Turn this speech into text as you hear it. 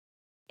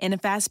In a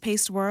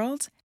fast-paced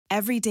world,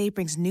 every day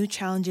brings new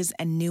challenges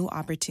and new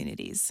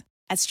opportunities.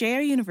 At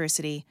Strayer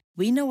University,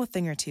 we know a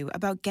thing or two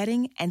about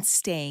getting and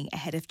staying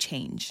ahead of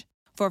change.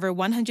 For over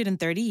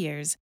 130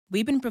 years,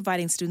 we've been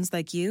providing students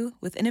like you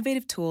with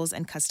innovative tools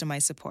and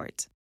customized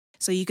support,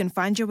 so you can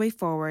find your way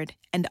forward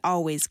and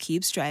always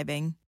keep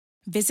striving.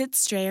 Visit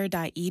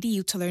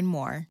strayer.edu to learn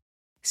more.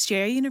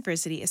 Strayer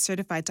University is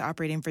certified to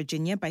operate in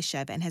Virginia by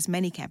Chev and has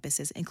many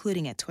campuses,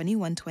 including at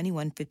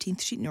 2121 15th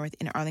Street North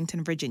in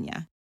Arlington,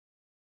 Virginia.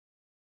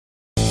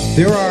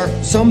 There are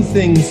some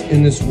things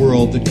in this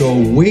world that go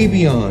way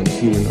beyond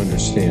human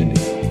understanding.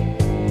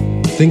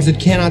 Things that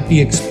cannot be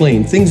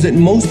explained, things that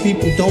most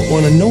people don't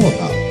want to know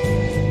about.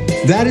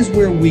 That is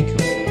where we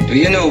come. Do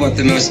you know what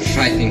the most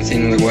frightening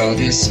thing in the world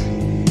is?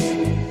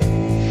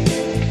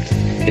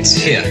 It's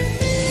fear.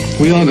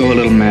 We all go a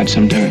little mad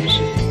sometimes.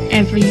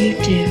 Whatever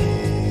you do,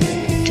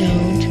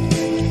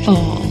 don't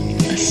fall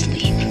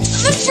asleep.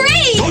 I'm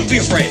afraid! Don't be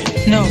afraid!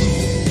 No.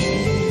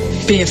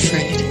 Be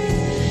afraid.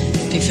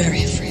 Be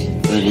very afraid.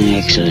 What an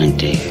excellent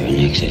day for an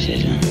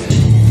exorcism.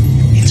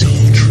 It's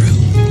all true.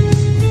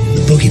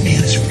 The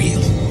boogeyman is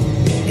real,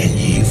 and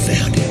you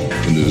found him.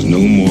 And there's no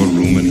more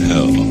room in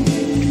hell.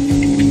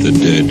 The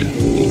dead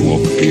will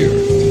walk here.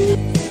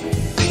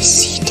 I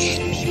see dead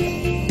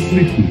people.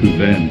 Listen to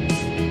them.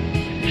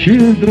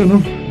 Children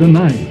of the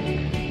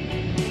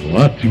night.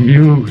 What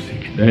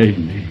music they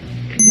make.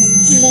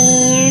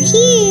 They're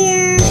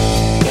here.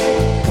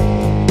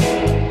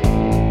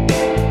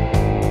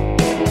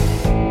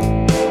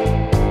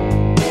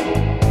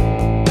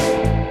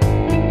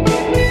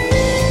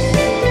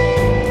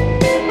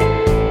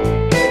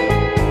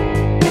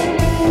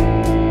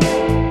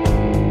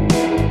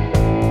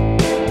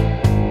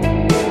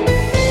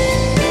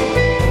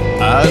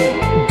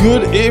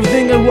 Good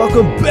evening and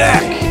welcome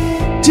back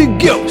to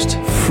Ghost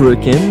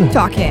Frickin'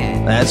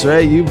 Talking. That's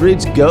right, you've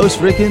reached Ghost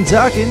Frickin'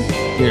 Talking,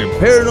 your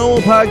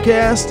paranormal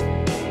podcast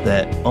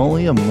that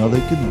only a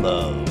mother could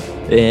love.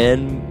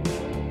 And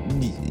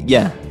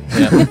yeah.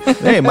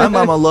 Hey, my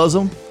mama loves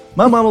them.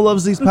 My mama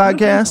loves these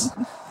podcasts.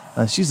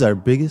 She's our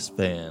biggest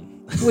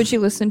fan. Would she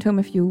listen to him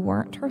if you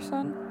weren't her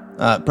son?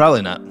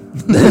 Probably not. I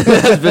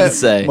was about to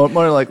say.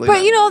 More likely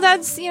but not.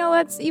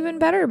 That's even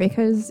better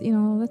because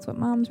that's what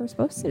moms are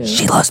supposed to do.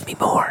 She loves me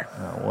more.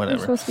 Whatever. You're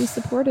supposed to be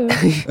supportive.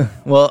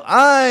 Well,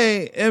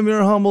 I am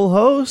your humble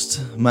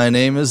host. My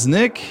name is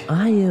Nick.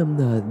 I am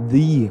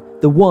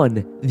the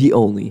one, the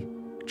only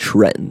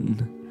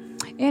Trenton.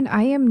 And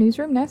I am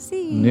Newsroom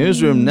Nessie.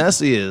 Newsroom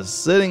Nessie is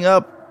sitting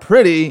up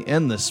pretty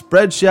in the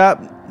Spread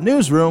Shop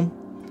newsroom,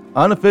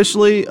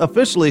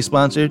 officially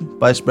sponsored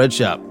by Spread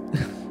Shop.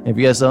 If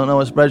you guys don't know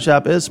what Spread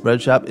Shop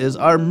is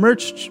our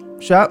merch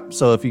shop.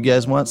 So if you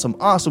guys want some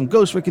awesome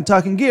Ghost Frickin'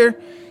 Talking gear,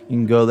 you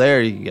can go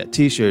there. You can get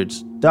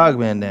t-shirts, dog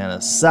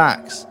bandanas,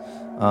 socks.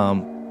 The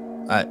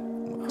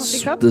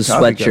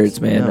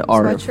sweatshirts, man,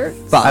 are fire.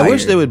 I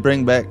wish they would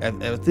bring back,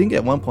 I think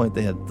at one point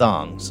they had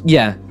thongs.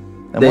 Yeah.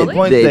 At one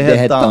point they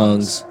had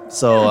thongs.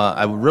 So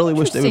I really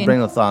wish they would bring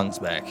the thongs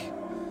back.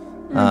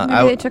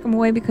 Maybe they took them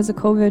away because of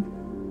COVID.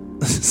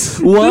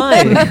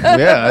 Why?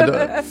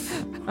 Yeah,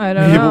 I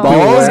don't know.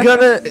 Ball's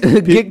gonna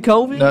get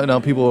COVID?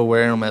 No, people were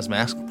wearing them as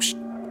masks.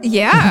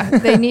 Yeah,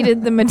 they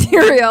needed the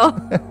material.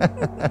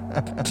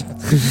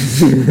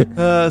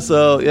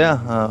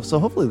 So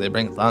hopefully they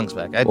bring thongs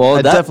back.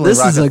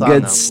 This is a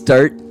good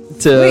start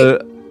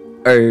to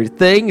our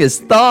thing is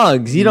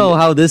thongs. You know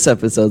how this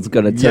episode's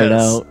gonna turn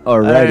out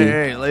already. All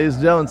right, ladies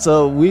and gentlemen.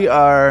 So we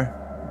are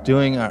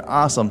doing our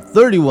awesome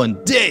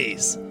 31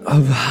 days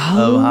of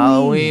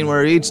Halloween,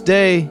 where each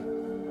day,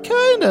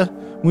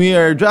 we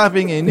are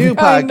dropping a new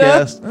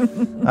podcast.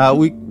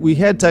 We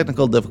had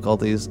technical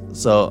difficulties,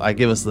 so I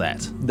give us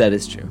that. That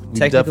is true. We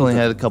definitely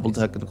had a couple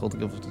technical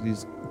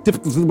difficulties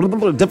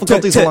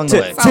along the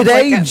way.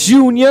 Today, like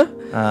Junior.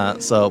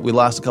 So we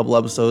lost a couple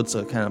episodes, so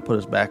it kind of put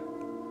us back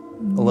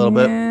a little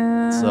bit.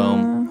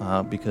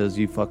 So because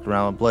you fucked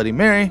around with Bloody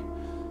Mary,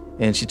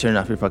 and she turned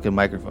off your fucking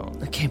microphone.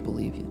 I can't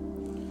believe you.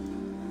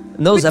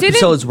 And those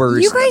episodes were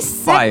you guys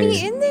sent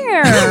me in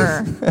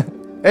there.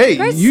 Hey, you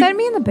guys sent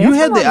me in the bathroom. You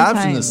had the option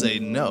time. to say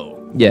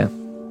no. Yeah.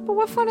 But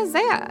what fun is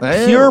that?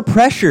 Pure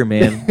pressure,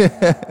 man.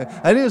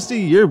 I didn't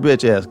see your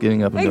bitch ass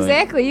getting up and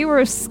exactly. You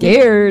were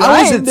scared.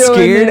 I wasn't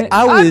scared.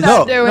 I was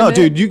no,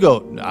 dude. You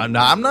go. I'm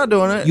not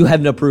doing it. You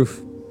have no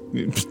proof.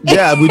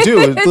 Yeah, we do.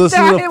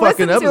 Listen to the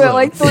fucking episode. To it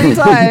like 3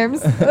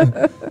 times.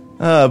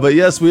 But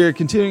yes, we are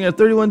continuing our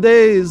 31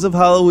 days of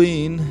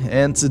Halloween,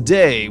 and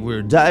today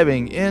we're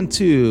diving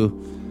into.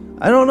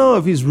 I don't know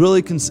if he's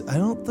really. I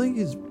don't think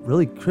he's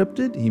really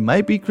cryptid. He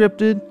might be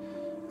cryptid.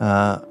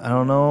 I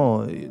don't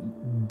know.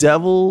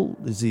 Devil?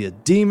 Is he a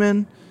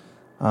demon?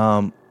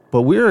 But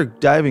we're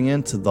diving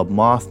into the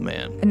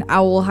Mothman. An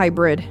owl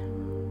hybrid.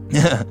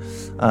 Yeah.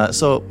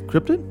 So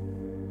cryptid?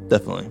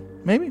 Definitely.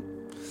 Maybe.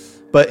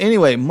 But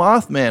anyway,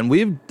 Mothman.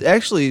 We've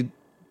actually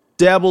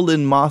dabbled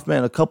in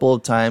Mothman a couple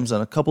of times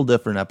on a couple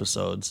different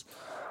episodes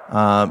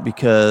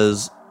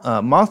because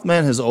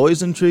Mothman has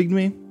always intrigued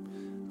me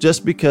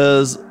just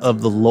because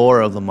of the lore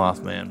of the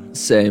Mothman.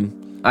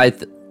 Same.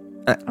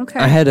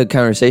 I had a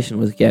conversation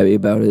with Gabby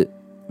about it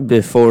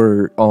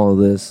before all of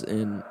this,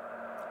 and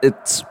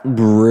it's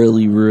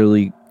really,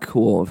 really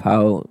cool of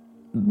how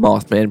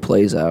Mothman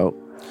plays out.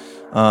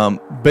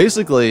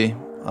 Basically,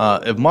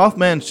 if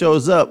Mothman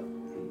shows up,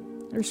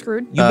 you're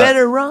screwed. You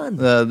better run.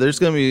 There's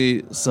going to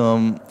be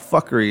some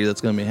fuckery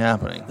that's going to be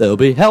happening. There'll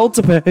be hell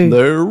to pay.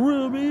 There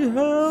will be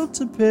hell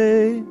to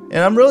pay. And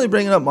I'm really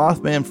bringing up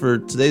Mothman for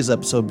today's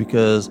episode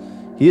because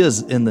he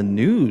is in the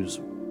news,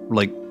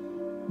 like,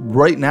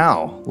 right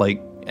now,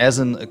 like, as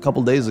in a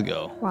couple days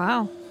ago.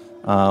 Wow.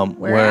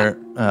 Where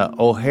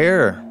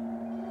O'Hare,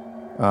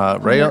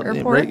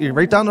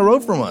 right down the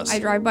road from us. I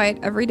drive by it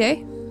every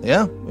day.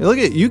 Yeah, look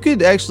at you could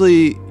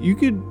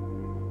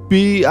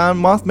be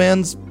on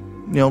Mothman's,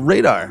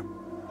 radar.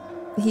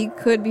 He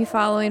could be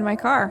following my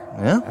car.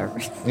 Yeah,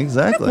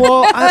 exactly.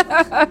 Well,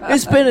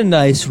 it's been a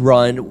nice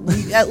run.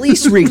 We at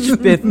least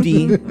reached 50.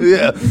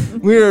 Yeah,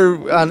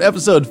 we're on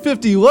episode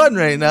 51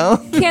 right now.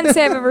 Can't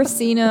say I've ever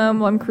seen him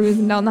while I'm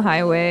cruising down the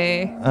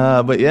highway.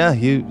 But yeah,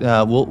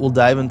 we'll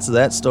dive into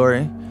that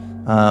story.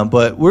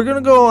 But we're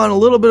gonna go on a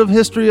little bit of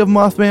history of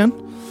Mothman.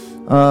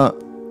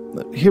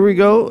 Here we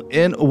go.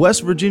 In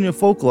West Virginia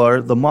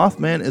folklore, the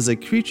Mothman is a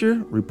creature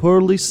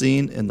reportedly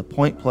seen in the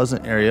Point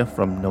Pleasant area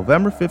from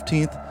November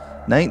 15th,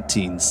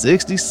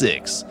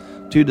 1966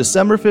 to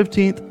December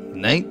 15th,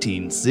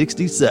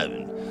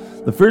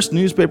 1967. The first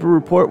newspaper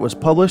report was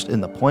published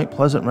in the Point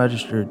Pleasant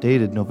Register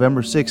dated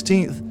November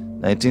 16th,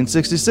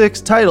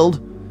 1966, titled,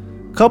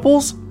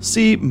 "Couples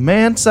See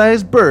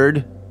Man-Sized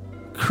Bird,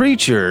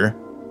 Creature,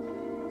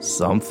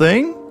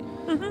 Something?"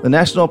 The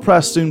national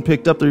press soon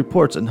picked up the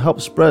reports and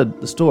helped spread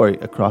the story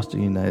across the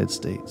United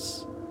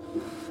States.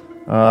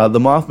 The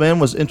Mothman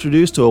was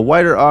introduced to a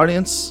wider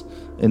audience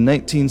in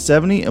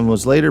 1970 and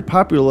was later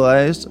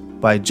popularized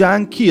by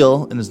John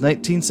Keel in his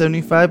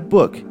 1975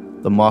 book,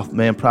 The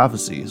Mothman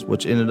Prophecies,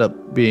 which ended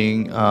up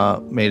being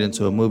made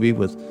into a movie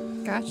with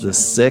the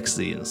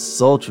sexy and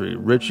sultry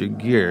Richard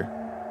Gere,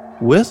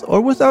 with or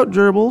without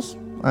gerbils.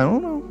 I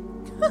don't know.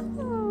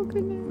 Oh,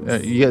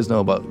 goodness. You guys know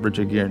about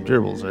Richard Gere and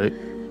gerbils, right?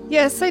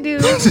 Yes, I do.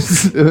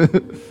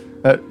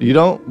 You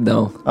don't?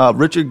 No.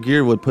 Richard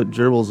Gere would put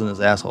gerbils in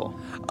his asshole.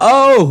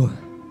 Oh!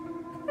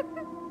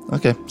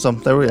 Okay, so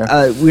there we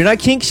are. We're not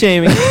kink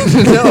shaming.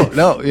 No,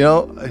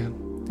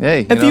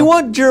 hey. If you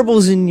want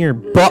gerbils in your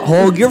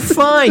butthole, you're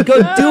fine.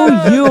 Go do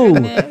you.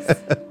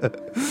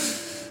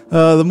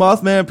 The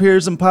Mothman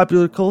appears in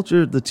popular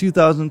culture. The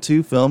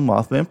 2002 film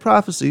Mothman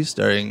Prophecies,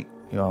 starring,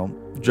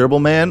 gerbil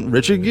man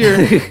Richard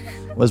Gere,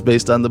 was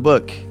based on the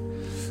book.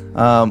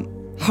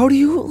 How do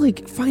you,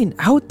 find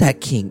out that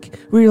kink?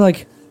 Where you're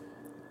like...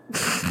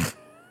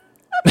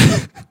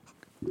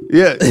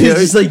 Yeah.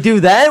 Just do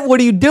that? What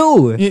do you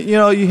do?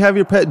 You have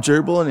your pet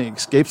gerbil and he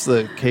escapes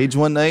the cage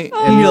one night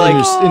and you're like,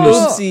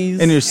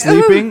 and you're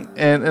sleeping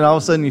and all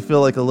of a sudden you feel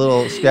like a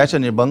little scratch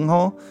on your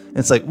bunghole. And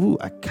it's like, ooh,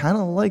 I kind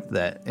of like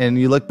that. And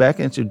you look back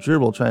and it's your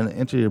gerbil trying to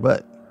enter your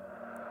butt.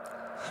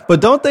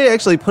 But don't they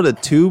actually put a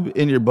tube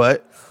in your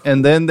butt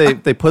and then they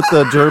put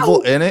the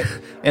gerbil in it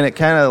and it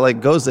kind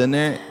of goes in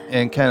there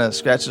and kind of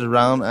scratches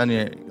around on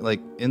your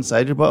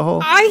inside your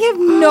butthole? I have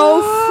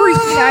no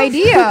freaking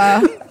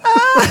idea.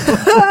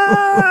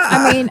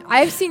 I mean,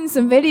 I've seen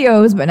some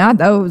videos, but not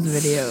those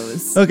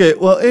videos. Okay,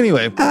 well,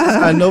 anyway,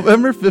 on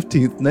November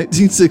 15th,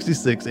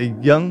 1966, a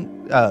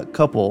young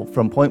couple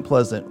from Point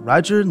Pleasant,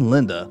 Roger and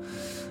Linda,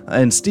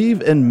 and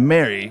Steve and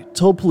Mary,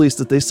 told police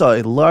that they saw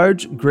a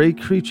large gray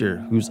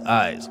creature whose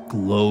eyes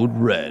glowed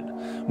red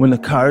when the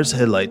car's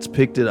headlights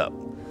picked it up.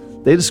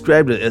 They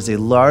described it as a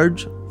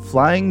large,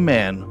 flying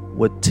man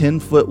with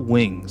 10-foot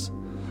wings,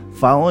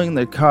 following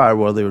their car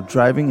while they were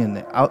driving in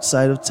the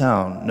outside of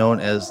town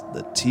known as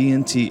the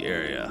TNT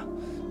area.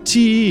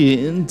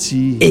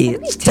 TNT.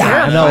 It's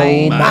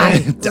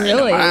dynamite.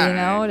 Really,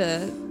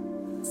 to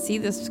see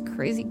this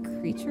crazy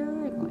creature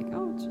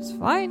and it's just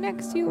flying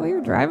next to you while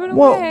you're driving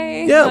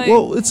away. Yeah,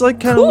 it's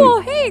kind of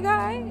cool. Hey,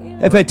 guy.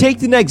 If I take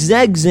the next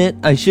exit,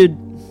 I should,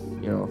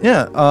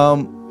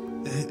 Yeah,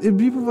 it'd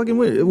be fucking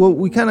weird. Well,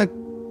 we kind of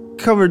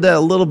covered that a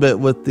little bit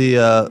with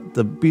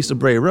the Beast of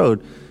Bray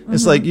Road.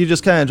 It's like you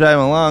just kind of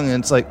driving along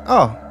and it's like,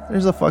 oh,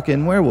 there's a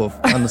fucking werewolf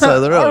on the side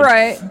of the road. All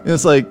right. And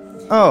it's like,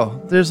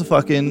 oh, there's a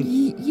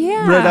fucking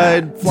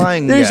red-eyed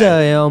flying There's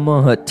guy.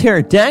 a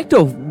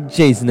pterodactyl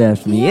chasing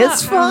after me. Yeah,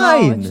 it's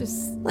fine.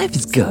 Life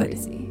is good.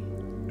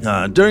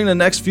 During the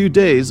next few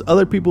days,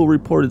 other people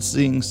reported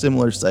seeing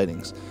similar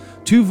sightings.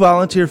 2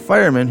 volunteer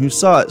firemen who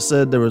saw it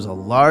said there was a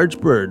large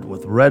bird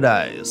with red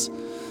eyes.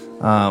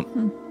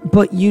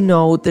 But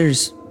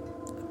there's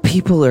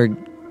people are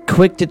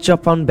quick to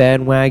jump on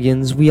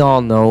bandwagons. We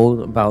all know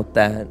about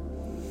that.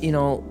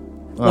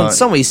 When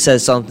somebody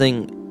says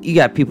something, you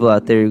got people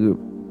out there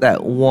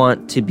that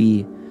want to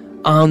be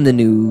on the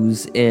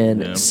news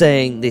and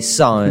saying they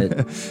saw it.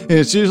 And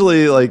it's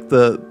usually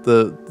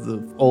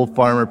the old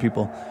farmer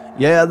people.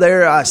 Yeah,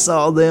 I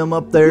saw them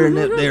up there in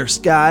their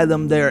sky.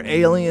 They're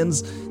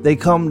aliens. They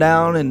come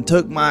down and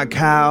took my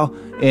cow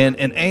and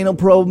anal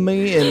probed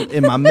me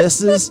and my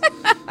missus.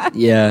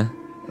 Yeah.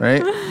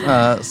 Right?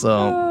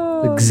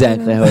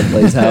 exactly how it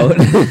plays out.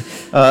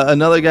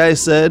 Another guy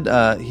said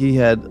he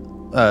had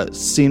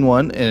seen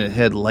one and it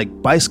had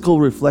like bicycle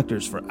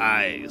reflectors for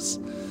eyes,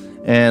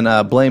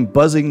 and blamed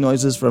buzzing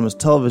noises from his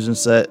television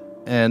set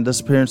and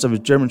disappearance of his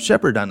German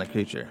Shepherd on the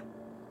creature.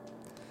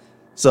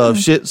 So if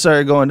shit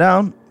started going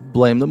down,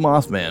 blame the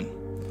Mothman.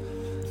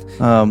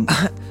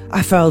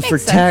 I filed for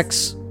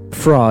tax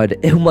fraud.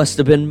 It must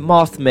have been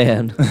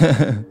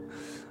Mothman.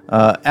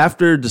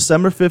 After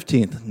December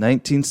 15th,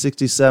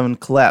 1967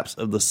 collapse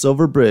of the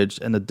Silver Bridge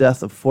and the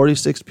death of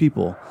 46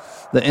 people,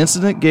 the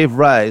incident gave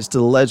rise to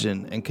the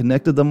legend and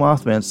connected the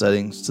Mothman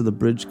sightings to the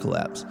bridge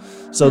collapse.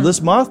 So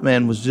this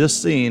Mothman was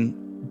just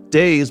seen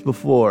days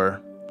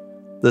before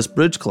this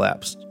bridge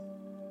collapsed,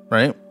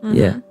 right? Mm-hmm.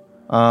 Yeah.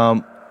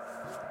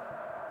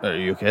 Are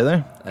you okay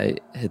there? I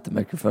hit the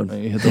microphone.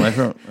 You hit the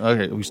microphone?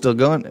 Okay, are we still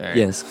going? All right.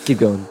 Yes, keep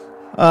going.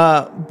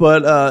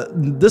 But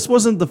this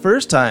wasn't the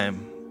first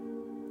time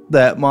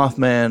that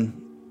Mothman...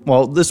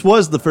 Well, this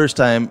was the first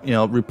time,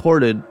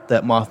 reported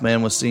that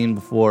Mothman was seen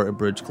before a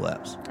bridge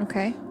collapse.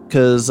 Okay.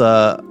 Because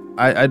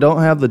I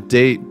don't have the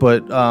date,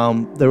 but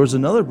there was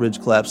another bridge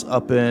collapse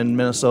up in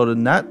Minnesota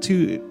not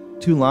too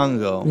long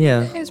ago.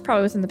 Yeah. It was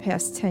probably within the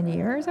past 10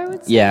 years, I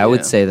would say. Yeah, I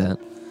would say that.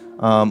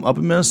 Up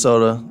in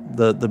Minnesota,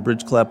 the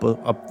bridge collapse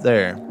up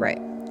there. Right.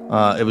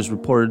 It was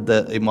reported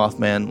that a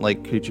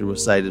Mothman-like creature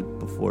was sighted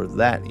before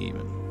that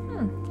even.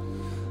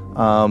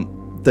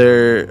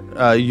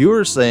 You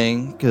were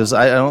saying, because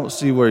I don't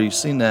see where you've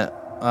seen that,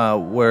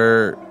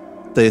 where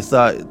they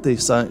thought they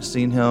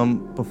seen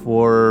him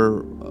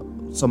before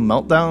some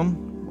meltdown.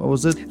 What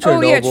was it? Chernobyl.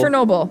 Oh, yeah,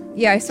 Chernobyl.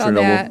 Yeah, I saw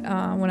that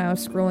when I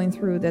was scrolling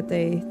through that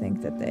they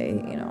think that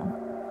they,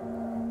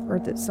 or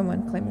that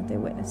someone claimed that they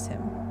witnessed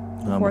him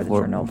before the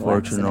Chernobyl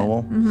accident.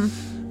 Mm-hmm.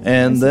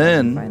 And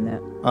then,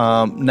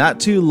 not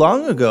too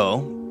long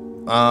ago,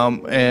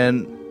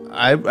 and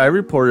I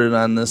reported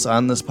on this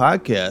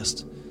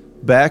podcast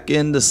back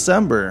in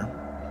December,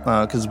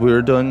 because we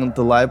were doing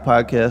the live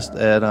podcast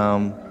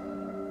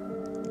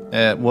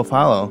at Wolf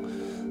Hollow,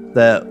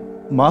 that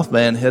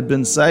Mothman had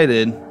been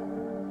sighted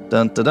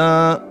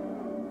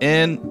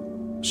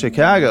in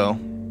Chicago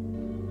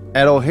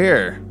at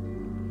O'Hare.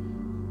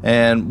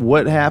 And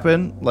what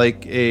happened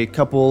like a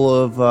couple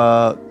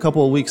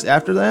of weeks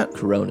after that?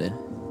 Corona.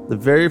 The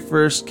very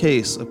first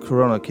case of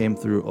corona came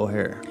through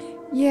O'Hare.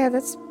 Yeah,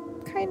 that's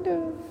kind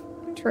of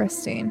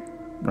interesting.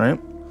 Right?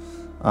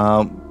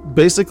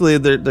 Basically,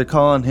 they're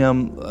calling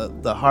him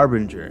the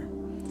harbinger,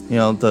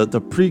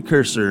 the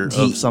precursor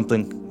of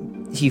something.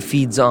 He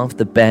feeds off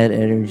the bad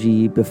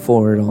energy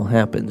before it all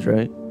happens,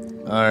 right?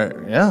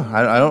 Yeah,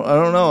 I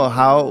don't know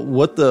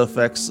what the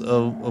effects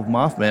of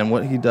Mothman,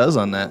 what he does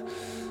on that.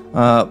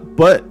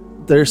 But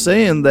they're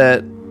saying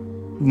that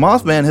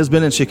Mothman has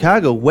been in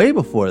Chicago way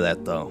before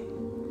that, though.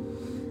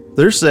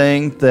 They're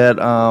saying that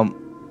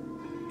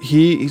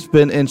he's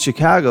been in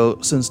Chicago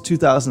since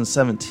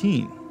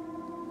 2017.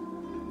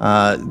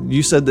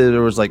 You said that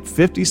there was like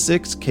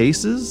 56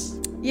 cases?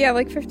 Yeah,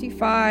 like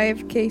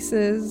 55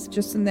 cases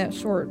just in that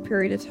short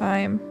period of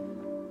time.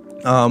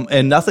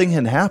 And nothing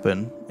had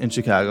happened in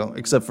Chicago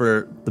except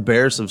for the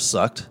Bears have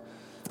sucked.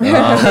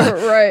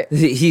 Right.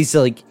 He's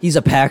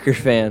a Packers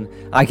fan.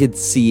 I could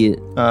see it.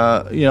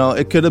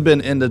 It could have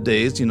been end of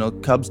days.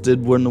 Cubs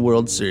did win the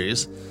World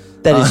Series.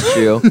 That is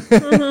true.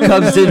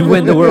 Cubs did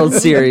win the World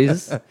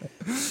Series.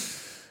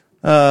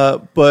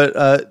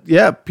 But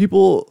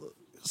people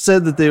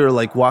said that they were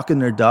like walking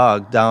their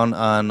dog down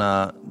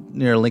on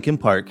near Lincoln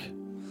Park,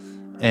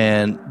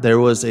 and there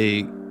was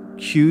a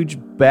huge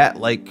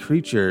bat-like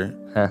creature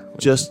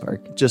just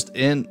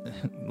in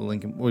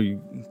Lincoln. Were you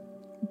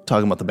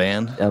talking about the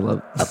band? I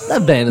love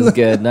that band is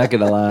good. Not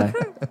gonna lie.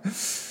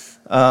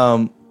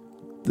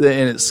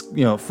 And it's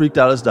freaked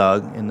out his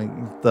dog, and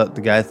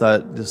the guy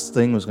thought this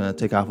thing was going to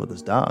take off with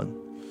his dog.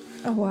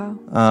 Oh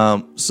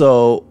wow.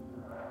 So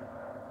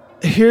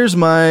here's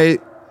my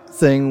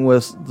thing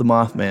with the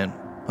Mothman.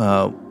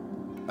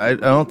 I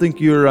don't think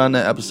you were on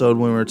that episode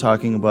when we were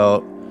talking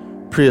about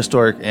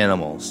prehistoric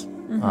animals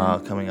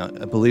coming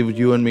out. I believe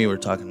you and me were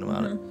talking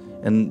about it.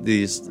 And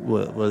these,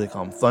 what do they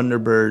call them?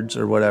 Thunderbirds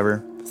or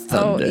whatever.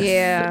 Thunder. Oh,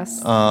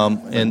 yes.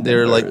 And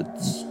they're like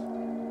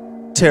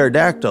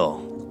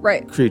pterodactyl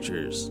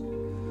creatures.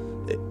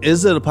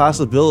 Is it a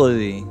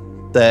possibility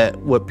that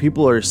what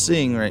people are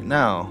seeing right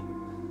now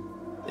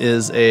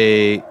is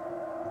a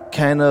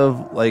kind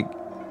of like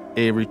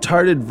a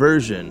retarded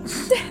version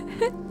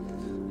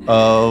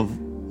of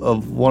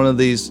one of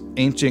these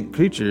ancient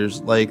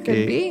creatures, like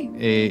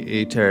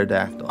a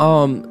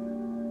pterodactyl?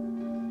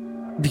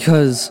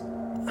 Because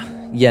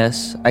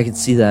yes, I can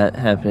see that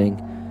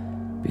happening.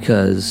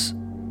 Because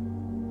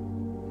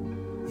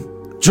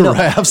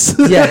giraffes.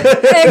 No. Yeah,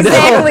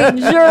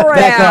 exactly.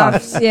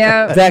 Giraffes.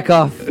 Back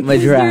off, my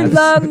giraffes.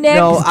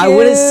 No, I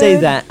wouldn't say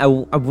that. I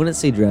wouldn't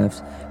say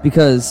giraffes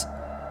because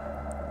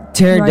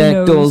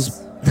pterodactyls.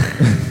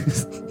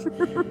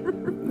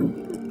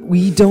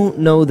 We don't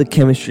know the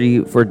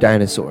chemistry for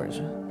dinosaurs,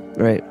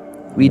 right?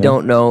 We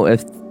don't know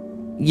if.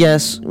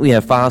 Yes, we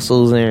have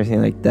fossils and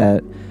everything like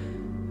that.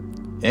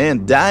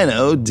 And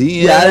Dino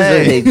DNA.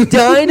 Yeah,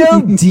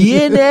 Dino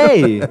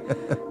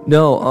DNA.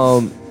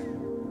 No,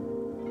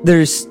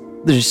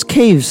 there's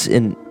caves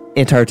in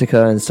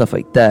Antarctica and stuff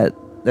like that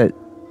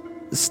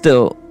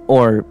still,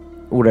 or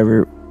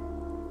whatever,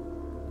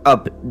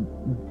 up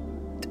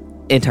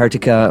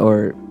Antarctica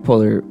or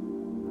polar,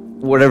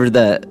 whatever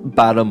the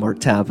bottom or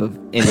top of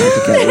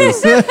Antarctica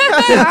is.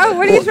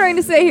 What are you trying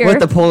to say here? What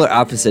the polar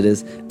opposite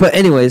is. But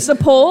anyways, the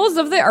poles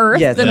of the Earth,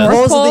 the North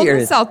poles Pole of the and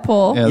the Earth. South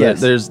Pole. Yeah,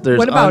 yes. There's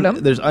what about them?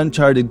 There's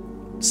uncharted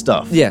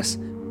stuff. Yes.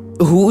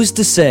 Who's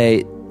to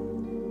say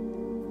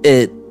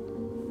it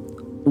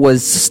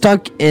was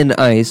stuck in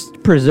ice,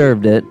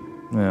 preserved it,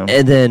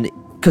 and then,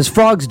 because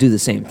frogs do the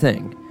same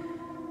thing.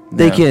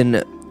 They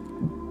can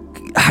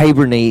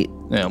hibernate.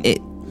 Yeah.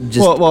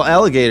 Just well,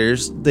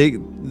 alligators,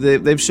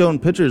 they've shown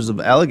pictures of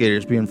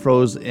alligators being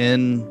froze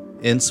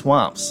in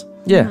swamps.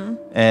 Yeah. Mm-hmm.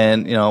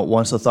 And,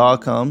 once the thaw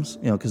comes,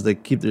 because they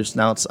keep their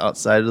snouts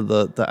outside of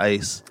the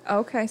ice.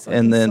 Okay. So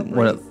and then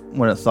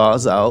when it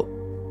thaws out,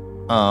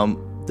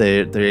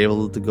 they're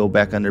able to go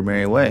back under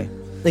merry way.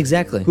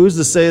 Exactly. Who's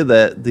to say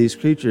that these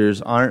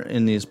creatures aren't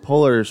in these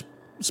polar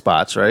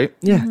spots, right?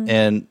 Yeah. Mm-hmm.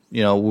 And,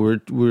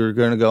 we're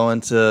going to go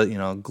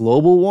into,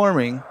 global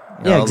warming.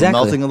 Exactly. The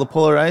melting of the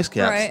polar ice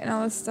caps. Right, and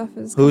all this stuff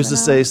is. Who's to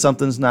say out.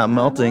 something's not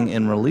melting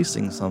and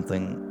releasing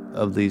something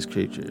of these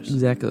creatures?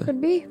 Exactly.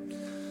 Could be.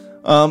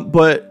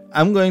 But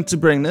I'm going to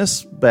bring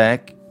this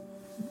back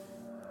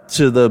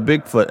to the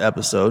Bigfoot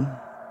episode.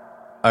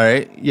 All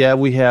right. Yeah,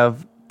 we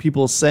have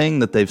people saying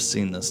that they've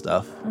seen this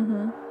stuff.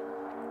 Mm-hmm.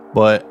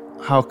 But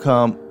how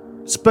come,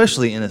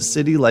 especially in a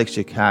city like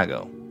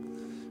Chicago,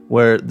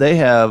 where they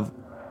have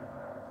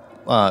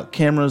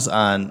cameras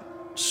on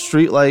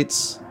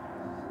streetlights?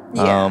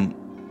 Yeah.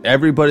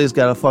 Everybody's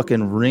got a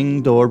fucking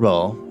Ring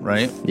doorbell,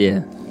 right?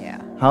 Yeah. Yeah.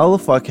 How the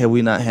fuck have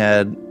we not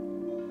had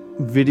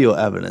video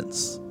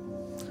evidence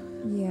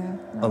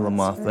of the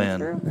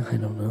Mothman? I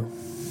don't know.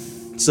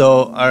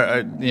 So,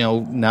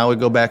 now we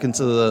go back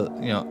into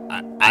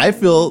the, I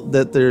feel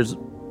that there's,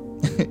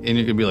 and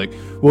you can be like,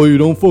 well, you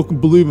don't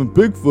fucking believe in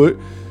Bigfoot,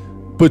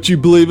 but you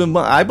believe in,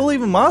 I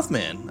believe in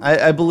Mothman.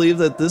 I believe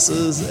that this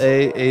is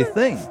a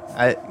thing.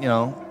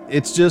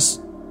 It's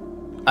just,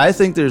 I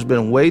think there's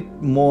been way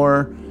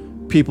more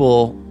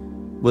people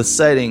with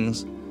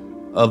sightings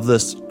of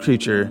this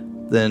creature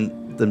than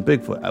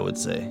Bigfoot, I would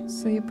say.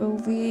 So you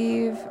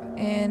believe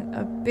in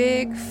a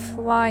big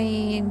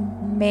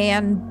flying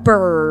man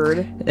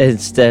bird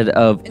instead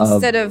of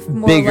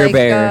more bigger like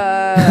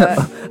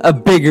bear, a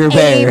bigger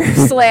bear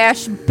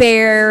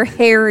 /bear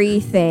hairy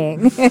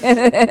thing.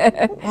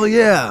 Well,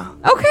 yeah.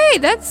 Okay,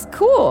 that's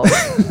cool.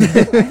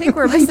 I think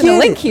we're missing a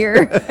link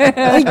here.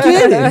 I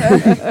get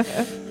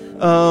it.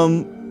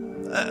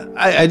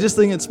 I just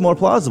think it's more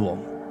plausible,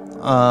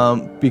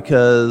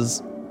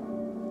 because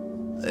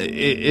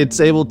it's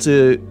able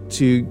to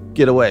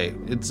get away.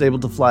 It's able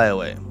to fly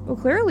away. Well,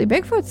 clearly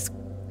Bigfoot's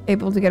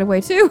able to get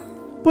away too.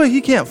 But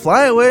he can't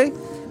fly away.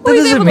 Well,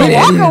 he's able to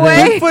walk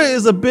away. Bigfoot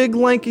is a big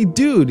lanky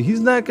dude. He's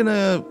not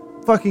gonna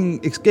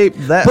fucking escape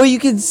that. But you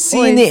can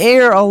see in the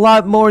air a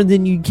lot more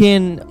than you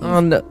can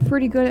on the.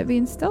 Pretty good at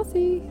being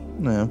stealthy.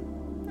 No.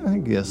 I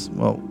guess.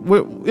 Well,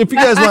 if you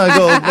guys want to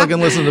go fucking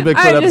listen to the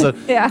Bigfoot episode,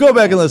 go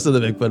back and listen to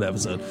the Bigfoot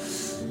episode.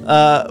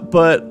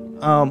 But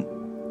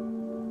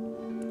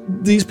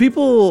these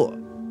people,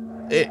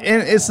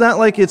 and it's not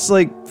like it's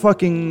like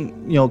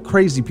fucking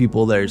crazy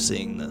people that are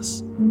seeing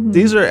this. Mm-hmm.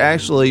 These are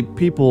actually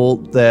people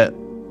that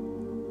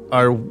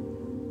are,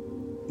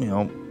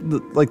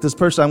 like this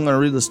person I'm going to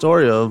read the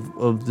story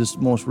of this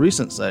most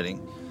recent sighting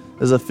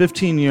is a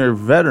 15-year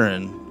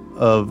veteran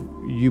of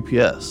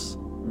UPS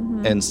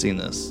and seen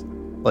this.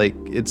 Like,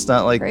 it's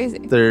not like crazy.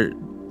 They're,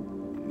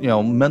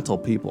 mental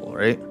people,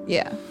 right?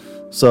 Yeah.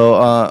 So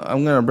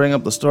I'm going to bring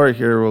up the story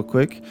here real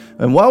quick.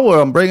 And while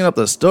I'm bringing up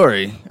the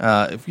story,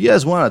 if you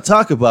guys want to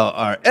talk about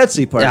our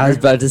Etsy partner. Yeah, I was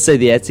about to say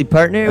the Etsy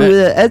partner. With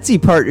the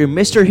Etsy partner,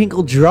 Mr.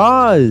 Hinkle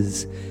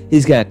Draws.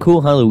 He's got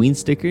cool Halloween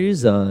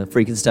stickers.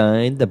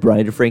 Frankenstein, the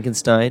Bride of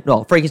Frankenstein.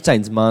 No,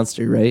 Frankenstein's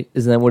monster, right?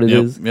 Isn't that what it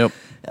is? Yep.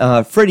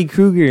 Freddy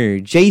Krueger,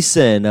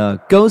 Jason,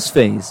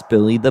 Ghostface,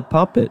 Billy the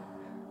Puppet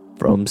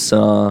from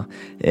Saw.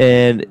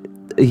 And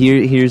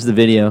here's the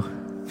video.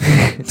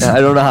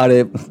 I don't know how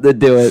to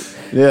do it.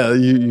 Yeah,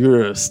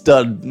 you're a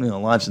stud,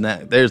 launching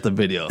that. There's the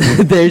video.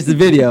 There's the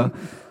video.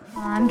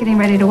 I'm getting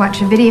ready to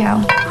watch a video.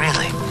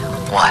 Really?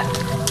 What?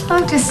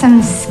 Oh, just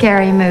some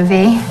scary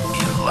movie.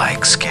 You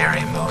like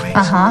scary movies?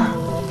 Uh-huh.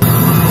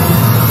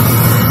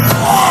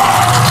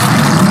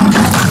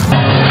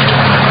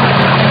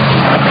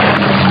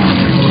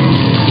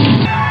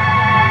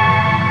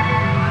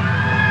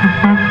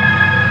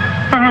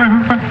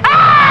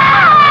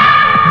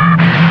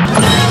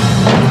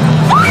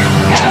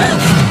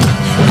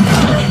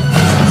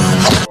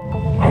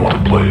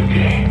 Play a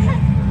game.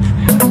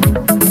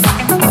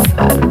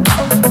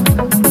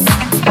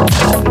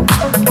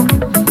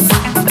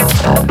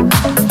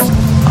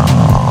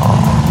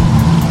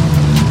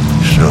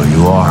 So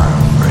you are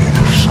afraid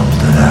of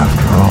something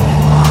after all,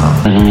 huh?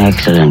 Wasn't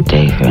excellent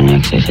day for an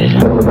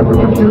exorcism.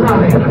 It's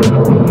alive.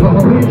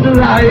 Oh, it's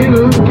alive.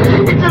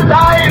 It's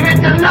alive. It's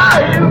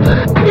alive.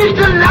 It's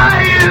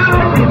alive.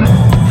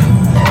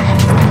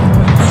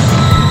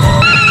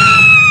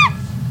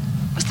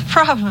 What's the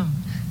problem?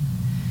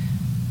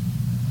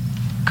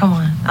 Come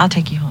on, I'll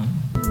take you home.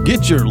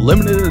 Get your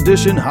limited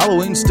edition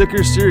Halloween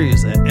sticker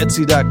series at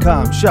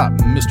Etsy.com. Shop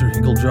Mr.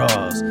 Hinkle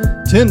Draws.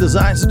 10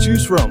 designs to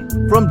choose from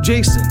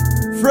Jason,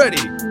 Freddy,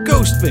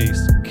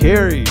 Ghostface,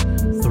 Carrie,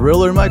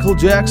 Thriller Michael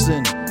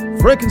Jackson,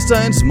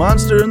 Frankenstein's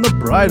Monster and the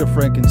Bride of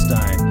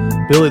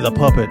Frankenstein, Billy the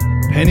Puppet,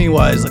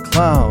 Pennywise the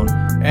Clown,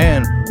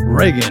 and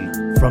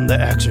Reagan from The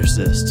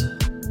Exorcist.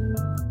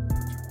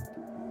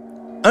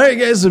 Alright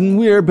guys, and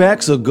we are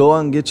back, so go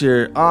on and get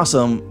your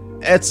awesome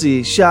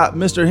Etsy shop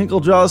Mr. Hinkle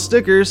Draws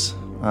stickers.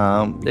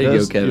 There you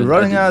go, Kevin. You're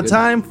running out of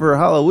time for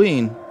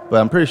Halloween, but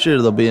I'm pretty sure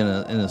they'll be in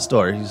a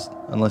store.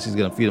 Unless he's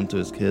gonna feed them to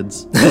his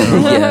kids.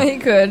 Yeah, he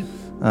could.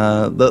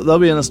 They'll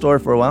be in a store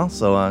for a while,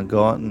 so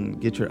go out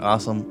and get your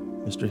awesome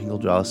Mr. Hinkle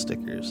Draws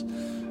stickers.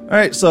 All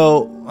right,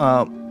 so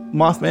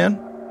Mothman,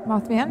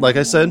 like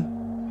I said,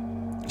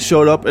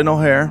 showed up in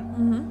O'Hare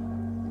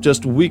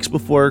just weeks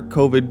before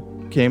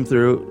COVID came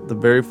through. The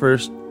very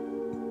first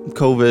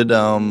COVID,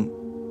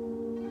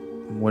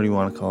 what do you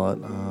want to call it?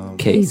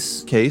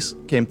 Case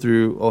came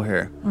through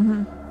O'Hare,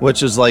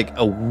 which is like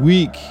a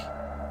week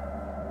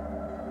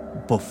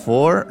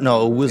before.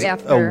 No, it was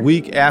a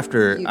week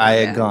after I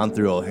had gone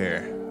through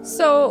O'Hare.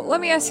 So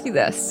let me ask you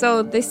this: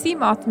 so they see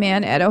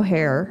Mothman at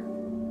O'Hare,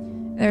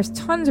 and there's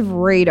tons of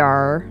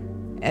radar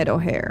at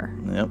O'Hare.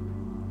 Yep,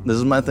 this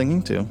is my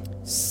thinking too.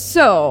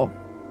 So,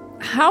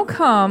 how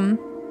come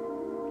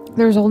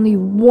there's only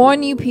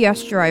one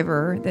UPS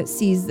driver that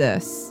sees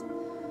this?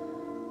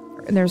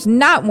 And there's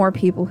not more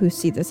people who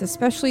see this,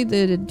 especially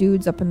the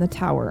dudes up in the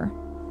tower.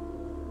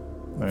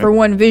 Right. For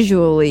one,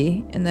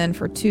 visually, and then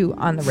for two,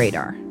 on the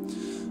radar.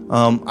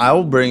 I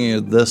will bring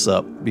you this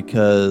up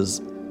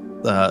because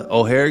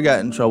O'Hare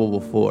got in trouble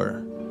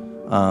before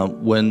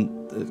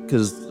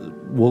because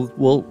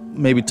we'll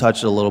maybe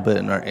touch it a little bit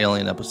in our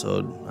Alien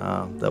episode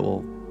that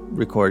we'll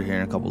record here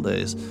in a couple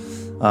days.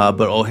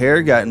 But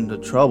O'Hare got into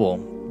trouble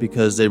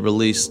because they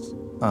released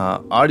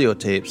audio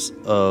tapes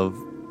of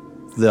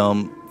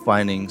them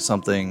finding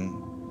something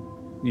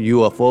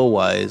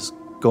UFO-wise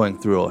going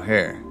through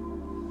O'Hare.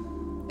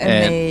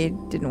 And they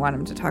didn't want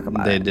him to talk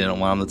about it. They didn't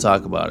want him to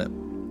talk about it.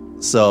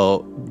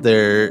 So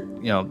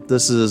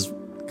this is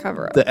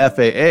cover up. The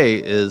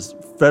FAA is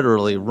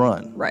federally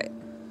run. Right.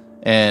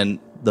 And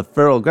the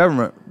federal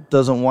government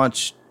doesn't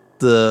want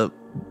the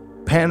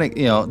panic,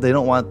 they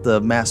don't want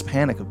the mass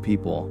panic of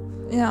people.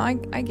 Yeah, I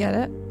get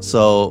it.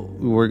 So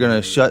we're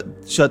going to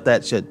shut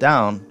that shit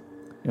down,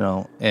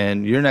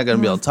 and you're not going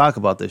to be able to talk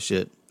about this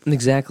shit.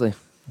 Exactly.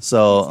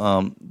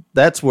 So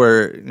that's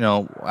where,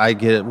 I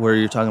get it, where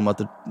you're talking about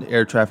the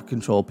air traffic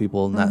control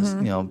people not,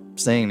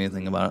 saying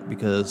anything about it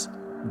because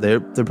they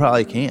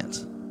probably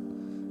can't.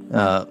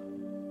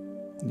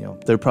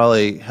 They're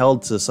probably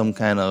held to some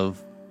kind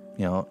of,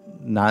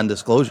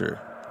 non-disclosure.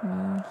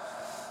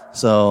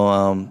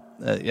 So,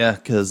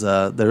 because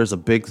there was a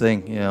big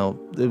thing,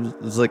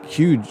 it was like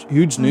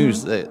huge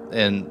news,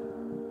 and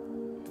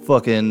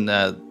fucking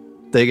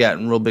they got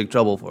in real big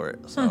trouble for it.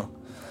 So,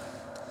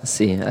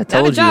 see, I told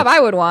you. Not a job I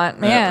would want,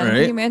 man. Right?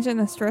 Can you imagine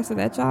the stress of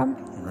that job?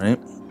 Right.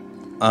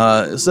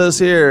 It says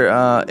here,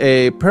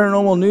 a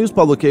paranormal news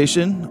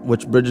publication,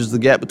 which bridges the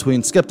gap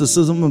between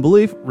skepticism and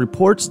belief,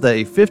 reports that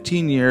a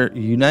 15-year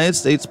United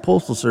States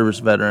Postal Service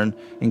veteran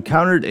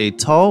encountered a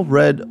tall,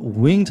 red,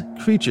 winged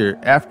creature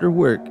after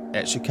work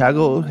at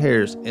Chicago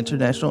O'Hare's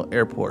International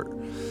Airport.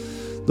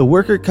 The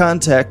worker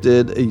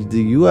contacted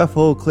the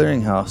UFO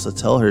clearinghouse to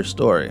tell her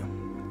story.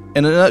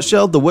 In a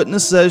nutshell, the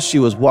witness says she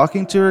was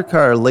walking to her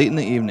car late in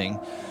the evening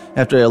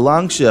after a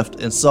long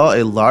shift and saw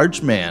a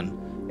large man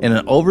in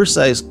an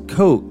oversized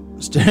coat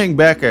staring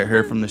back at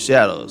her from the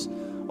shadows.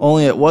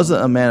 Only it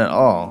wasn't a man at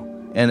all,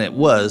 and it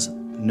was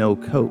no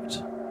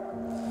coat.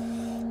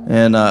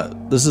 And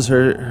this is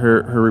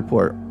her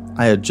report.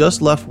 I had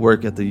just left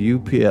work at the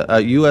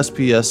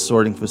USPS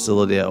sorting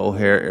facility at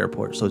O'Hare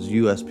Airport, so it's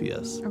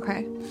USPS.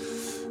 Okay.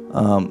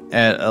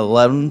 At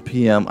 11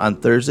 p.m. on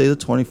Thursday the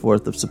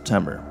 24th of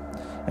September,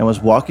 and was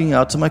walking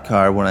out to my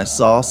car when I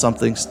saw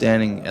something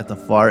standing at the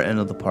far end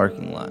of the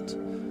parking lot.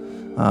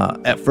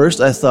 At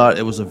first, I thought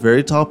it was a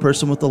very tall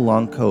person with a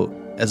long coat.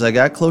 As I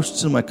got closer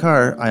to my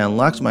car, I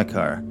unlocked my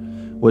car,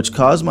 which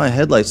caused my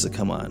headlights to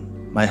come on.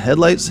 My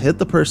headlights hit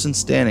the person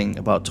standing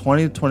about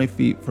 20 to 20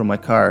 feet from my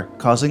car,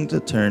 causing it to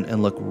turn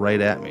and look right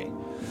at me.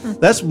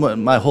 That's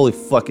my holy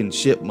fucking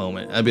shit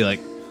moment. I'd be like,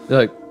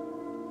 yeah,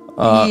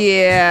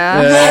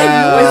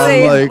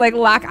 like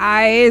lock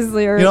eyes,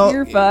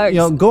 you're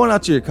fucked. Going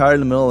out to your car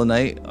in the middle of the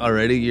night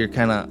already, you're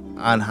kind of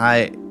on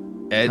high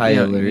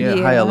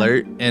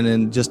alert, and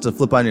then just to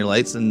flip on your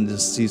lights and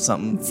just see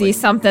something.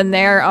 Something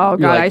there. Oh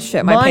god, I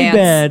shit my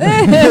pants.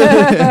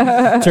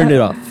 Bad. Turned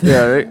it off.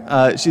 Yeah,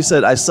 right. She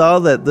said, I saw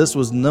that this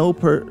was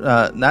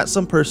not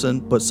some person,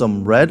 but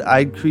some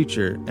red-eyed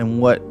creature, and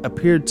what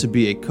appeared to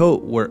be a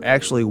coat were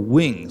actually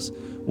wings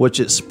which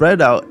it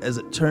spread out as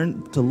it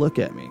turned to look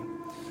at me.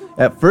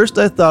 At first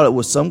I thought it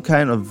was some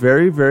kind of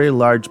very, very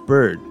large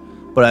bird,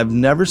 but I've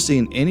never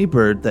seen any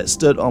bird that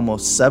stood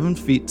almost 7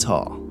 feet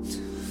tall.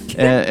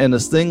 And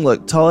this thing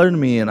looked taller than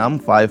me, and I'm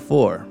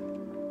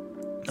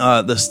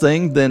 5'4". This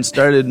thing then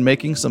started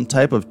making some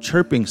type of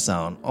chirping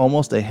sound,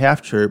 almost a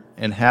half chirp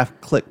and half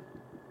click,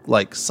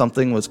 like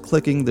something was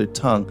clicking their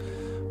tongue,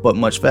 but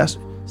much faster.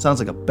 Sounds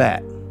like a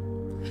bat.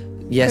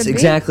 Yes,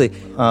 exactly.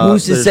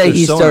 Who's to say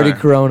he started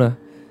Corona?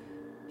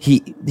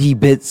 He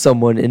bit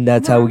someone, and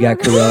that's how we got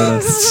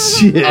Corona.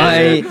 Shit.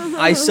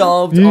 I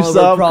solved You all of our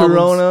solved problems.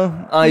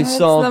 Corona? I That's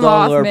solved the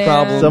all our Mothman.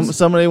 problems.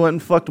 Somebody went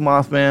and fucked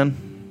Mothman.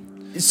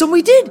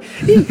 Somebody did.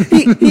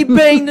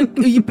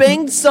 He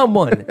banged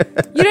someone.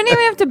 You didn't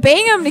even have to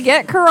bang him to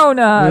get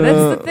Corona.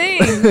 That's the thing.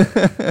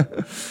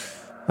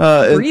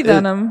 Breathe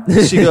on him.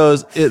 She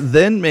goes, it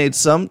then made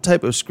some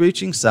type of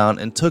screeching sound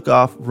and took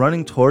off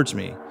running towards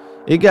me.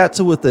 It got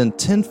to within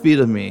 10 feet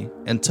of me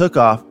and took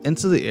off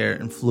into the air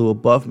and flew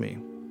above me.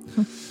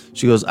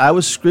 She goes, I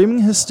was screaming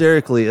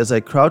hysterically as I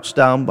crouched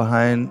down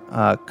behind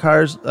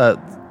car's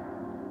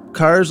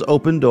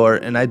open door,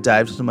 and I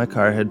dived into my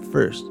car head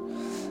first.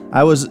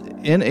 I was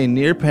in a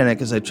near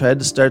panic as I tried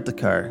to start the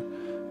car,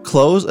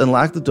 close and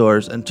lock the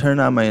doors, and turn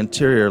on my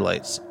interior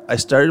lights. I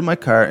started my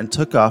car and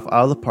took off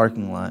out of the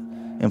parking lot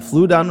and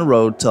flew down the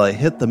road till I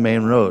hit the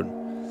main road.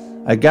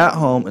 I got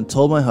home and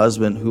told my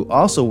husband, who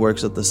also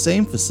works at the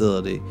same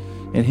facility,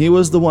 and he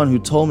was the one who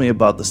told me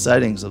about the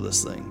sightings of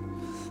this thing.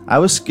 I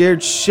was scared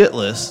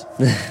shitless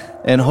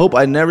and hope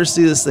I never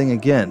see this thing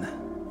again.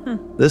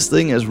 This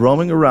thing is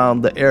roaming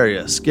around the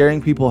area,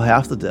 scaring people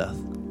half to death.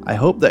 I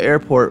hope the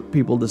airport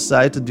people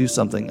decide to do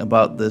something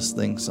about this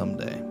thing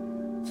someday.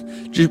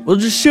 We'll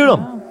just shoot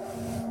him.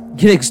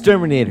 Get an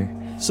exterminator.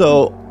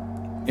 So,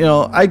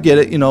 I get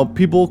it.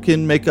 People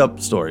can make up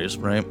stories,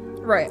 right?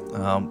 Right.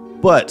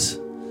 But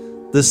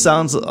this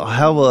sounds a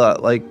hell of a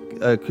lot like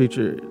a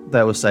creature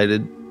that was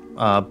sighted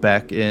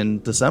back in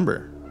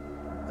December.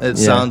 It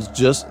sounds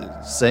just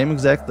same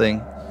exact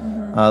thing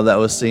that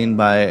was seen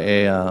by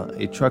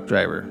a truck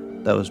driver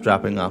that was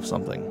dropping off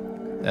something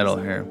at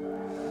O'Hare.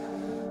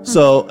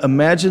 So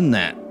imagine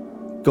that,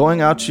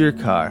 going out to your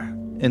car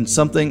and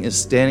something is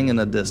standing in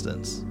the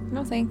distance.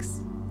 No thanks.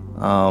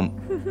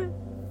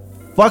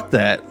 Fuck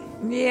that.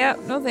 Yeah,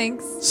 no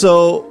thanks.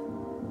 So,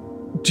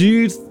 do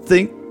you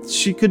think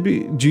she could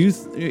be? She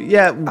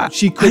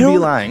could be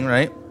lying,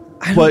 right?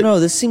 I don't know.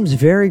 This seems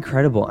very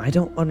credible. I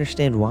don't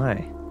understand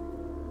why.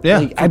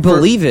 Yeah, I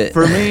believe it.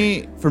 For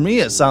me,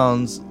 it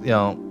sounds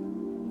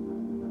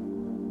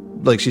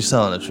like she's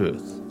telling the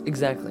truth.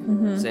 Exactly.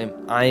 Same.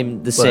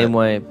 I'm the same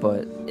way,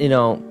 but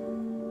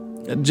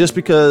just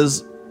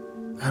because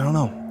I don't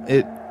know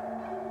it.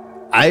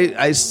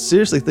 I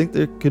seriously think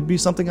there could be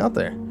something out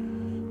there.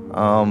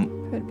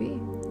 Could be.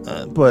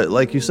 But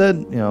like you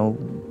said,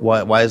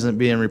 why isn't it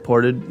being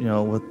reported?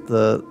 With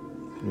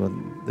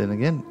then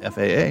again,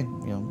 FAA.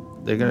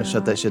 They're gonna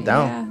shut that shit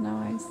down. Yeah, no,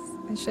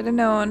 I should have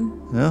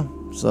known. Yeah.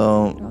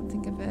 So I don't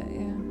think of it.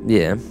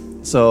 Yeah.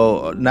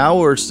 So now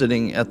we're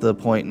sitting at the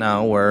point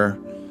now where,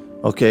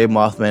 okay,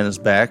 Mothman is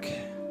back.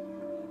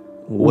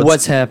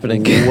 What's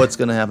happening? What's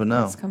gonna happen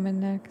now? What's coming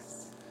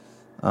next?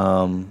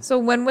 So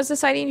when was the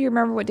sighting? Do you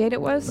remember what date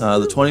it was?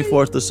 The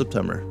 24th of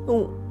September.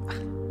 Oh.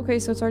 Okay,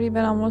 so it's already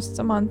been almost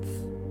a month.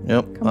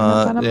 Yep. Coming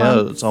up on a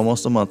month. It's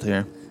almost a month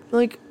here.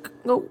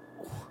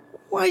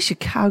 Why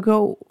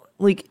Chicago?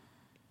 Why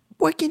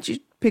can't you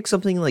pick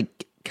something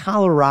like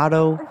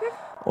Colorado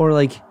or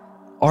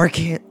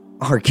Arkansas,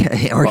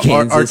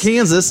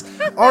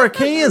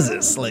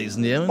 ladies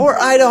and gentlemen, or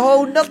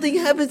Idaho? Nothing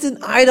happens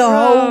in Idaho.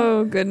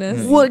 Oh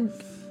goodness! What?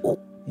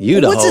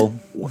 Idaho?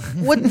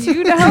 What?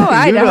 Idaho?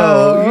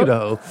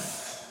 Idaho.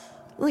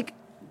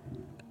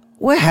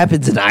 What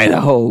happens in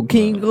Idaho?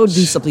 Can you go do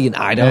something in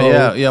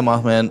Idaho? Yeah,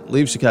 Mothman,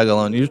 leave Chicago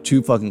alone. You're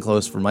too fucking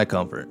close for my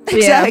comfort.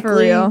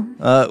 Exactly. Yeah,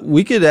 for real.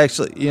 We could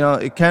actually,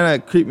 it kind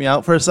of creeped me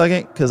out for a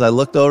second because I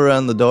looked over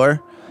on the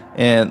door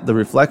and the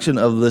reflection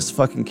of this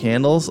fucking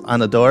candles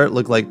on the door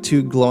looked like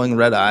two glowing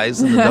red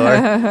eyes in the door.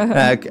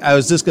 I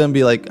was just going to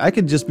be like, I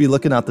could just be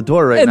looking out the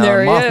door right now.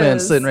 There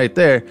Mothman's sitting right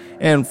there.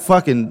 And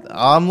fucking,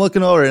 I'm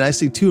looking over and I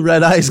see two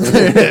red eyes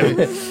glaring at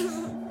me.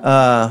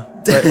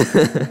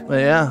 But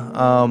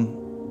yeah.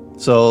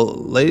 So,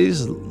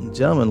 ladies and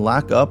gentlemen,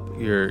 lock up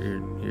your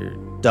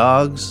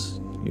dogs,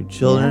 your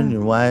children,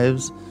 your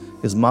wives,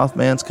 because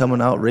Mothman's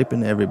coming out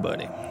raping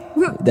everybody.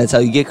 That's how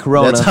you get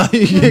Corona. That's how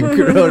you get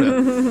Corona.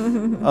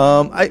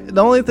 The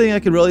only thing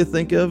I could really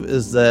think of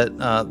is that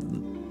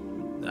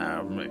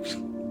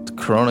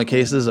Corona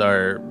cases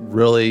are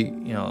really,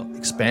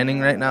 expanding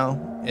right now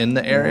in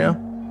the area.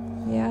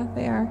 Yeah,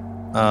 they are.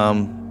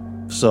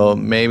 So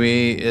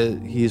maybe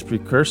he's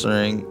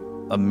precursoring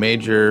a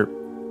major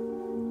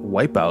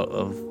wipeout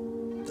of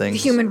things.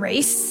 The human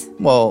race?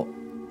 Well,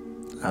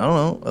 I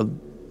don't know.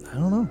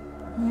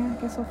 Yeah, I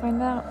guess we'll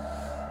find out.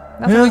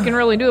 Nothing we can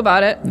really do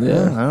about it.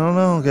 Yeah, I don't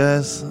know,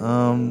 guys.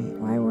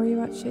 Why worry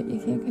about shit you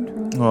can't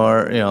control?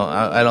 Or,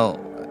 I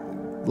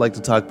don't like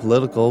to talk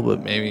political,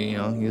 but maybe,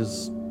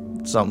 he's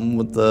something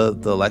with the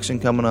election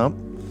coming up.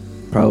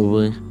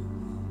 Probably.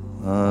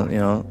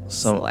 Some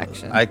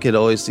Selection. I could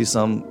always see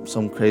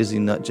some crazy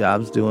nut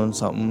jobs doing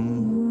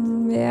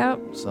something. Yep.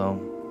 So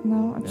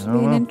No, it should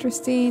be an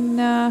interesting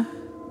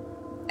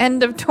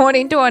end of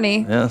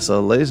 2020. yeah.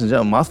 So ladies and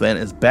gentlemen, Mothman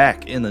is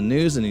back in the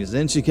news and he's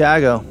in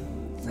Chicago.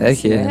 Heck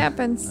See what yeah.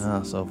 happens.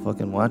 So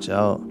fucking watch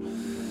out.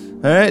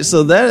 All right,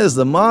 so that is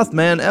the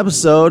Mothman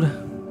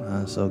episode.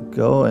 So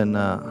go and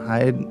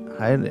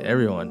hide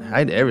everyone,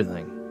 hide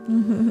everything.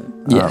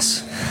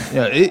 Yes.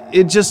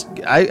 It just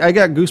I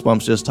got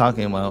goosebumps just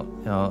talking about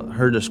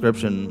her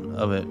description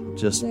of it.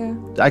 Just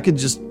I could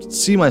just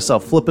see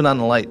myself flipping on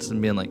the lights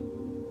and being like,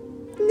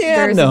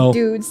 Yeah, there's a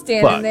dude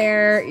standing Fuck.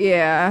 there.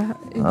 Yeah,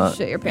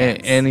 shit your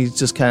pants. and he's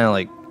just kind of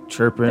like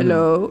chirping.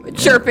 Hello,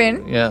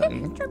 chirping. Yeah.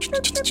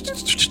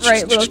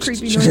 Right, little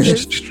creepy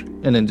noises.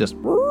 And then just.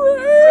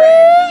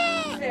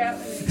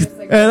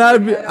 And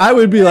I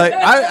would be like,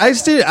 I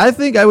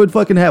think I would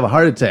fucking have a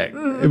heart attack.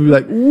 It'd be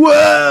like,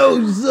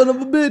 whoa, son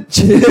of a bitch.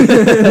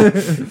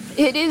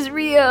 It is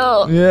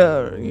real.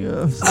 Yeah.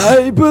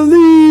 I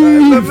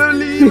believe. I'm a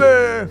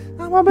believer.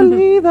 I'm a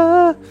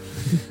believer.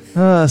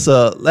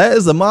 So that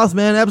is the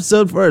Mothman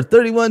episode for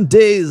 31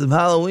 Days of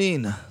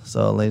Halloween.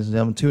 So ladies and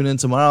gentlemen, tune in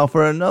tomorrow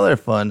for another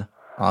fun,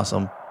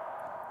 awesome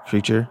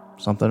creature,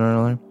 something or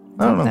another.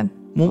 I don't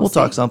know. We'll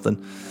talk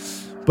something.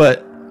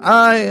 But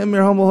I am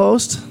your humble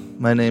host.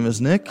 My name is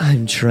Nick.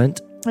 I'm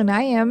Trent. And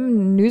I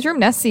am Newsroom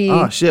Nessie.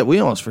 Oh shit, we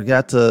almost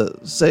forgot to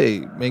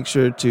say, make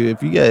sure to,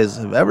 if you guys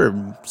have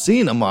ever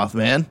seen a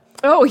Mothman.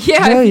 Oh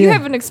yeah, if you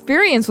have an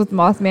experience with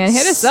Mothman,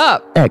 hit us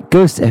up. At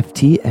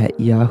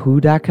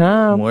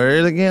ghostft@yahoo.com.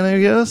 Where again, I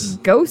guess?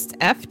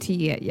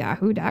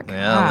 Ghostft@yahoo.com.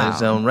 Yeah, ladies and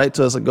gentlemen, write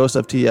to us at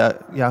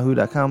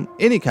ghostft@yahoo.com.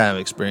 Any kind of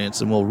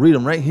experience, and we'll read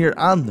them right here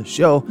on the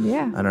show.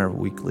 Yeah. On our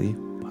weekly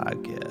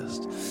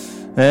podcast.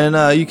 And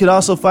you can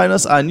also find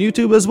us on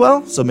YouTube as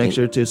well, so make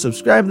sure to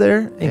subscribe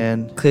there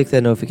and click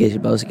that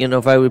notification bell so you get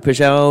notified when we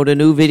push out a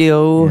new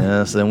video.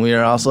 Yes, and we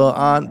are also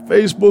on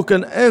Facebook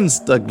and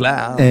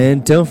Instagram.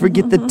 And don't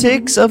forget the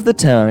ticks of the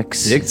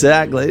talks.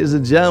 TikTok, ladies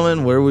and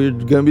gentlemen, where we're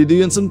going to be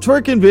doing some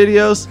twerking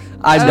videos.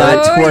 I'm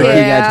not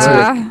twerking on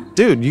TikTok.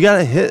 Dude, you got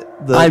to hit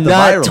the I'm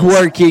not virals.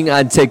 twerking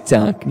on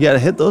TikTok. You got to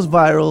hit those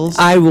virals.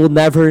 I will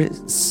never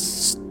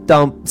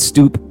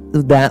stoop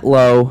that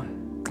low.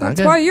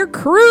 That's why you're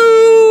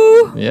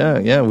crew.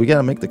 Yeah, we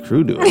gotta make the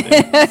crew do it.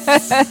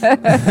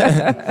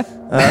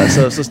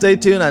 So stay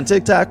tuned on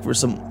TikTok for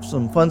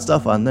some fun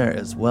stuff on there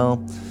as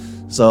well.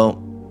 So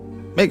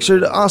make sure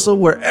to also,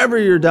 wherever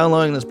you're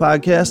downloading this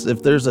podcast,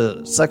 if there's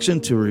a section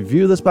to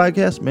review this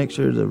podcast, make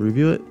sure to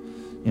review it.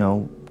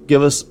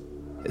 Give us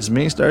as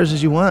many stars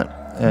as you want.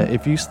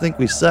 If you think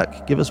we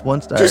suck, give us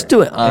 1 star. Just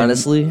do it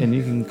honestly, and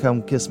you can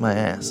come kiss my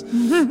ass.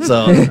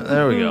 So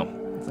there we go.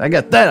 I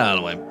got that out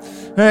of the way.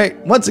 All right,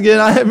 once again,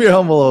 I am your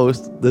humble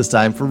host, this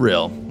time for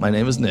real. My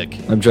name is Nick.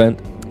 I'm Trent.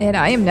 And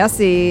I am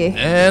Nessie.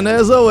 And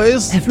as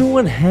always,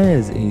 everyone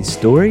has a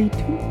story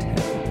to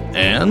tell.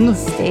 And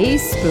stay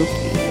spooky.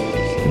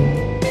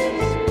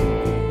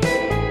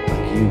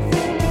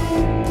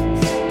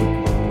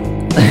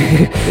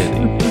 You.